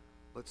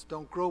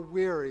 Don't grow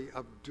weary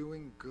of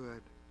doing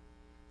good.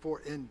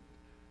 For in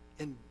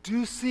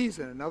due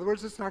season, in other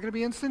words, it's not going to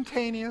be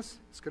instantaneous.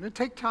 It's going to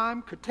take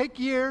time, could take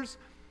years.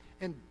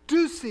 In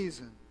due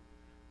season,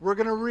 we're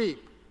going to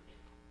reap.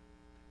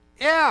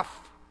 If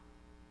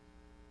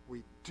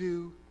we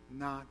do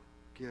not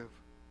give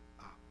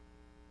up.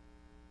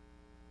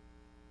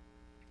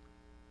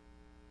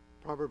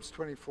 Proverbs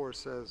 24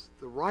 says,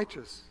 the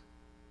righteous,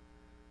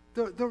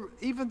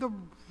 even the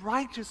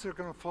righteous are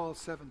going to fall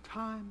 7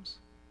 times.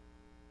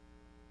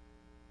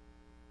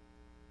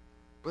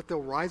 But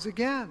they'll rise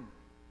again.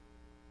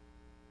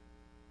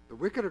 The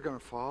wicked are going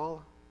to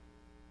fall.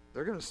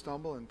 They're going to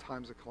stumble in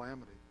times of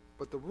calamity.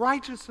 But the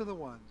righteous are the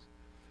ones.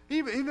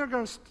 Even they're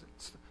going to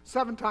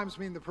 7 times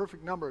mean the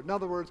perfect number. In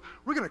other words,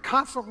 we're going to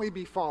constantly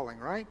be falling,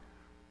 right?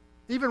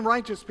 Even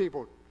righteous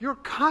people, you're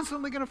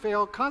constantly going to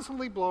fail,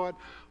 constantly blow it,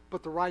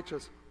 but the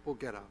righteous will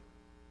get up.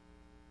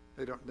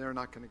 They're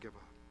not going to give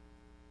up.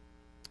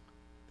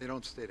 They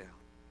don't stay down.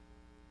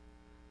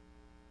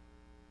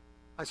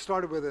 I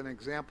started with an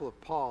example of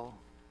Paul,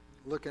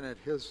 looking at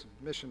his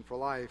mission for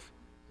life.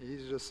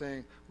 He's just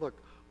saying, look,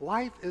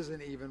 life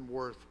isn't even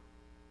worth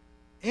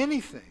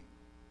anything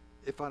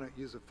if I don't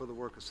use it for the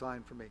work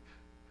assigned for me.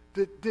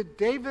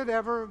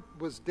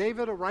 Was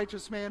David a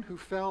righteous man who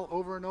fell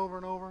over and over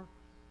and over?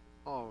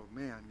 Oh,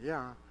 man,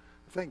 yeah.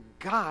 Thank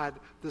God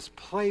this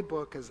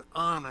playbook is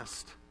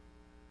honest.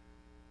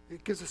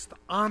 It gives us the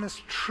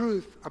honest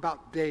truth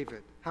about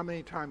David, how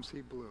many times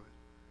he blew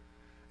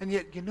it. And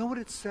yet, you know what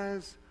it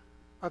says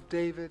of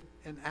David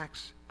in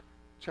Acts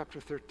chapter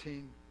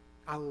 13?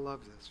 I love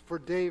this. For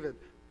David,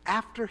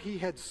 after he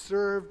had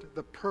served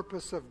the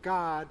purpose of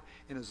God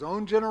in his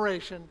own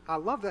generation, I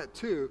love that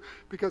too,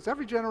 because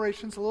every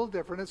generation's a little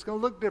different. It's going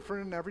to look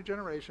different in every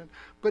generation.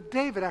 But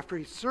David, after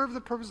he served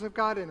the purpose of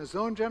God in his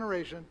own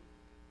generation,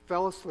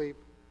 fell asleep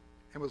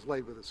and was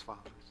laid with his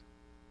fathers.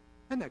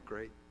 Isn't that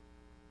great?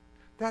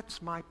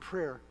 That's my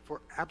prayer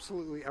for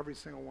absolutely every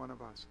single one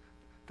of us.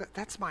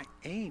 That's my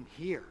aim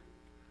here,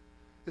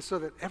 is so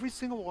that every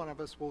single one of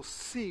us will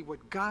see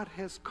what God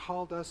has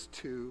called us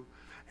to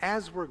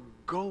as we're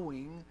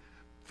going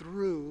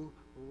through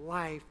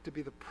life to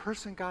be the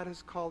person God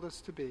has called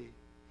us to be,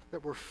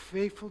 that we're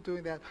faithful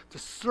doing that, to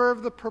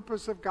serve the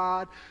purpose of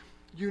God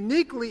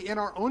uniquely in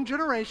our own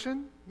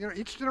generation. You know,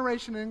 each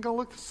generation isn't going to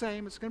look the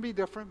same. It's going to be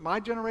different. My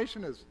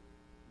generation is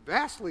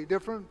vastly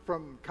different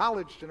from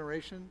college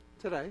generation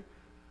today.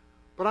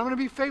 But I'm going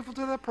to be faithful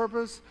to that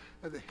purpose.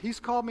 He's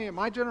called me in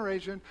my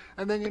generation.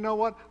 And then you know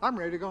what? I'm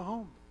ready to go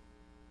home.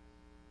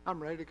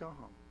 I'm ready to go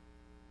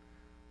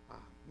home.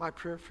 My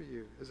prayer for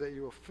you is that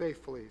you will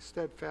faithfully,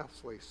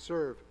 steadfastly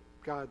serve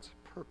God's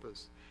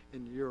purpose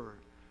in your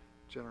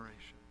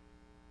generation.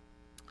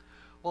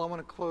 Well, I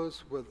want to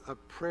close with a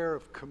prayer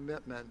of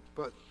commitment.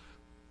 But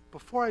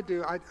before I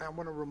do, I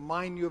want to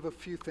remind you of a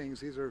few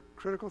things. These are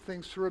critical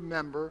things to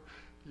remember.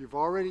 I've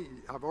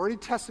already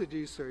tested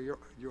you, so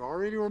you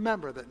already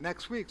remember that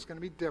next week's going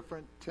to be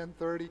different,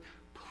 10:30.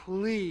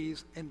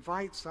 Please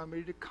invite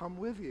somebody to come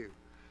with you.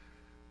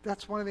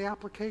 That's one of the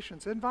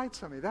applications. Invite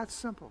somebody. That's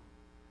simple.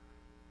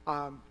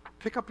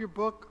 Pick up your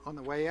book on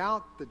the way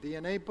out, the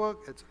DNA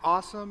book. It's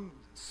awesome.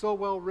 So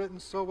well written,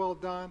 so well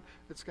done.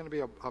 It's going to be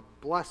a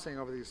blessing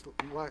over these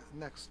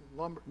next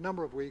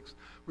number of weeks.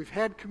 We've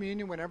had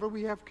communion. Whenever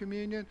we have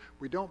communion,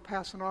 we don't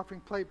pass an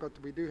offering plate, but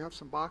we do have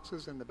some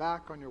boxes in the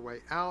back on your way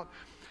out.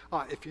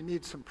 If you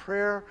need some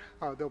prayer,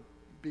 there'll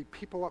be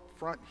people up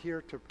front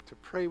here to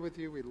pray with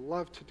you. We'd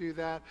love to do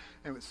that.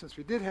 And since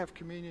we did have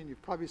communion, you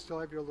probably still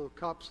have your little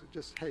cups.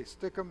 Just, hey,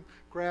 stick them,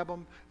 grab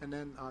them, and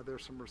then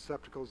there's some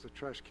receptacles, the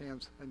trash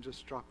cans, and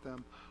just drop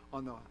them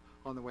on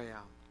the way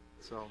out.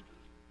 So,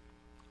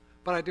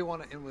 but I do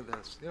want to end with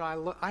this. You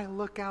know, I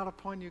look out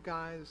upon you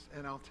guys,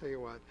 and I'll tell you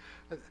what,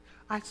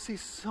 I see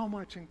so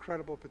much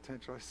incredible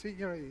potential. I see,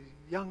 you know,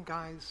 young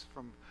guys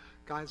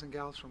and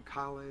gals from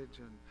college,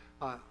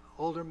 and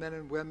older men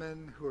and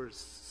women who are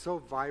so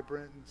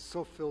vibrant and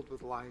so filled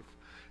with life.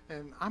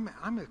 And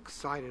I'm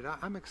excited.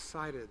 I'm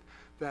excited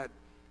that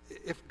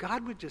if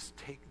God would just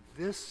take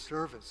this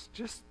service,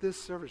 just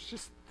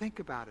think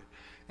about it.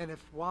 And if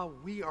while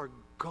we are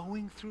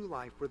going through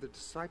life, we're the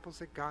disciples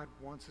that God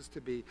wants us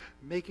to be,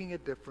 making a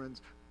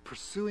difference,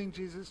 pursuing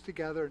Jesus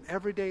together in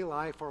everyday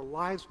life, our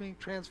lives being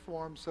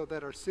transformed so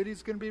that our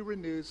city's going to be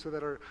renewed, so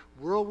that our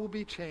world will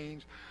be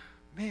changed.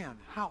 Man,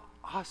 how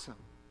awesome.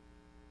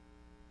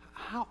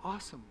 How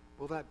awesome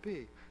will that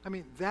be? I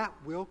mean, that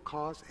will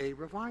cause a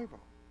revival.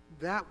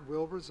 That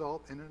will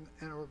result in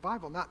a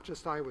revival, not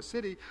just Iowa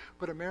City,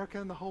 but America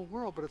and the whole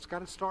world. But it's got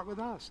to start with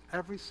us,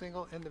 every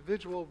single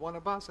individual, one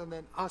of us, and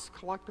then us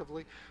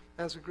collectively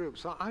as a group.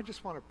 So I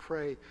just want to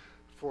pray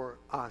for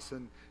us.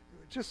 And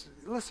just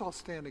let's all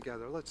stand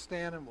together. Let's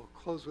stand, and we'll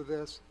close with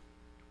this.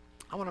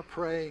 I want to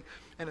pray,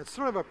 and it's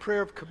sort of a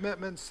prayer of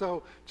commitment,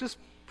 so just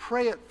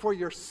pray it for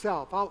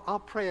yourself.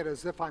 I'll pray it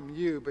as if I'm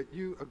you, but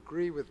you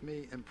agree with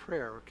me in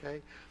prayer,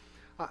 okay?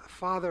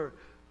 Father,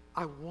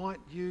 I want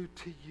you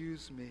to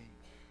use me.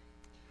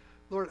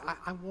 Lord,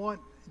 I want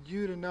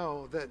you to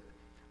know that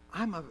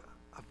I'm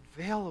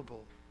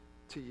available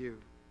to you.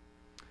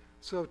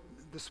 So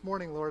this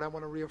morning, Lord, I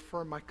want to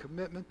reaffirm my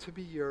commitment to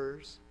be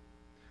yours.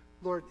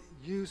 Lord,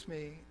 use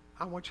me.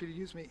 I want you to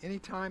use me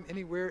anytime,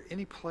 anywhere,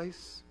 any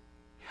place.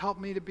 Help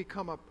me to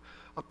become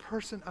a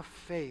person of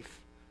faith.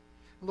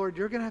 Lord,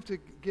 you're going to have to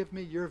give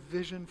me your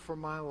vision for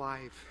my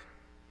life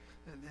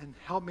and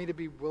help me to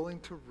be willing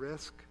to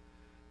risk.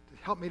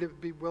 Help me to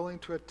be willing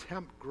to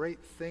attempt great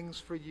things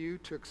for you,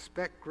 to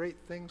expect great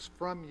things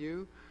from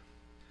you.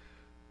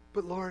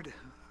 But Lord,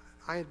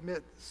 I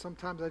admit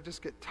sometimes I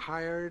just get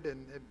tired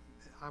and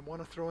I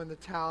want to throw in the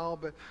towel.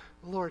 But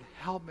Lord,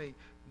 help me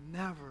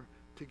never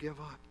to give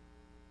up,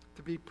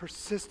 to be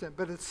persistent,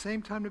 but at the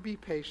same time to be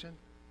patient,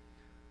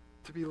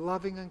 to be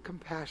loving and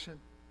compassionate,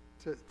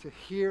 to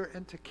hear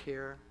and to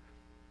care.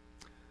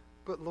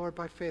 But Lord,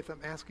 by faith,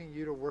 I'm asking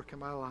you to work in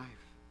my life.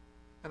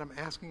 And I'm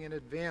asking in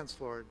advance,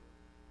 Lord,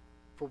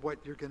 for what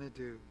you're going to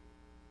do.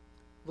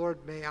 Lord,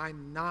 may I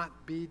not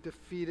be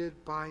defeated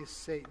by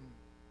Satan,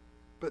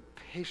 but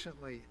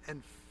patiently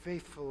and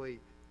faithfully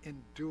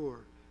endure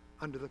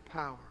under the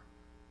power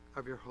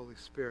of your Holy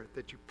Spirit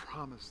that you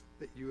promised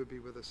that you would be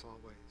with us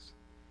always.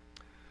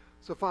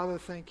 So, Father,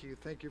 thank you.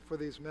 Thank you for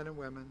these men and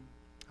women.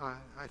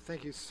 I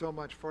thank you so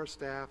much for our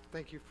staff.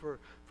 Thank you for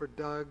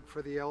Doug,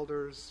 for the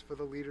elders, for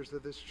the leaders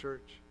of this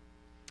church.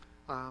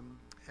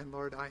 And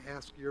Lord, I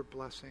ask your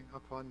blessing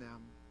upon them.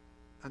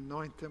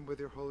 Anoint them with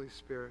your Holy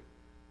Spirit,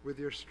 with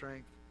your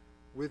strength,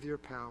 with your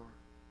power.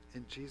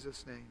 In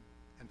Jesus' name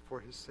and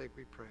for his sake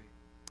we pray.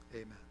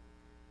 Amen.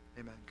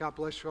 Amen. God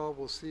bless you all.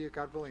 We'll see you,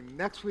 God willing,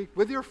 next week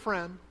with your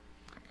friend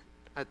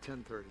at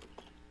 10:30.